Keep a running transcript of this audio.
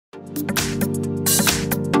In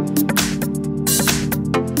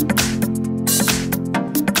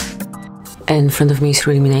front of me is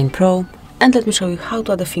REALME 9 Pro, and let me show you how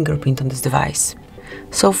to add a fingerprint on this device.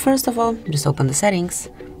 So first of all, just open the settings,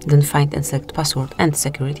 then find and select password and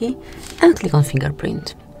security, and click on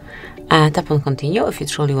fingerprint. Tap on continue if you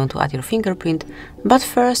truly want to add your fingerprint, but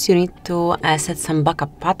first you need to set some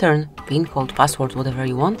backup pattern, pin code, password, whatever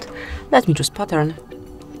you want. Let me choose pattern,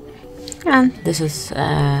 and this is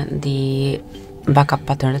the backup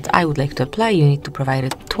pattern that I would like to apply. You need to provide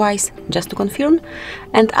it twice just to confirm,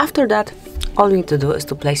 and after that all you need to do is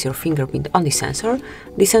to place your fingerprint on the sensor.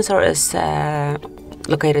 The sensor is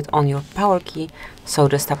located on your power key, so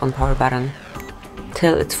just tap on power button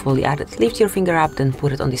till it's fully added. Lift your finger up, then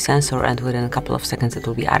put it on the sensor, and within a couple of seconds it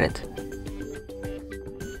will be added.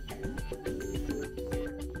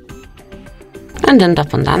 And then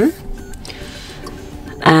tap on done.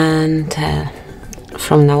 And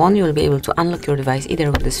from now on you will be able to unlock your device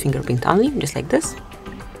either with this fingerprint only, just like this,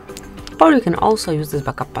 or you can also use this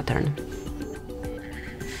backup pattern.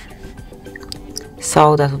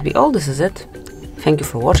 So that would be all. This is it. Thank you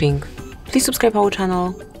for watching. Please subscribe our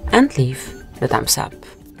channel and leave the thumbs up.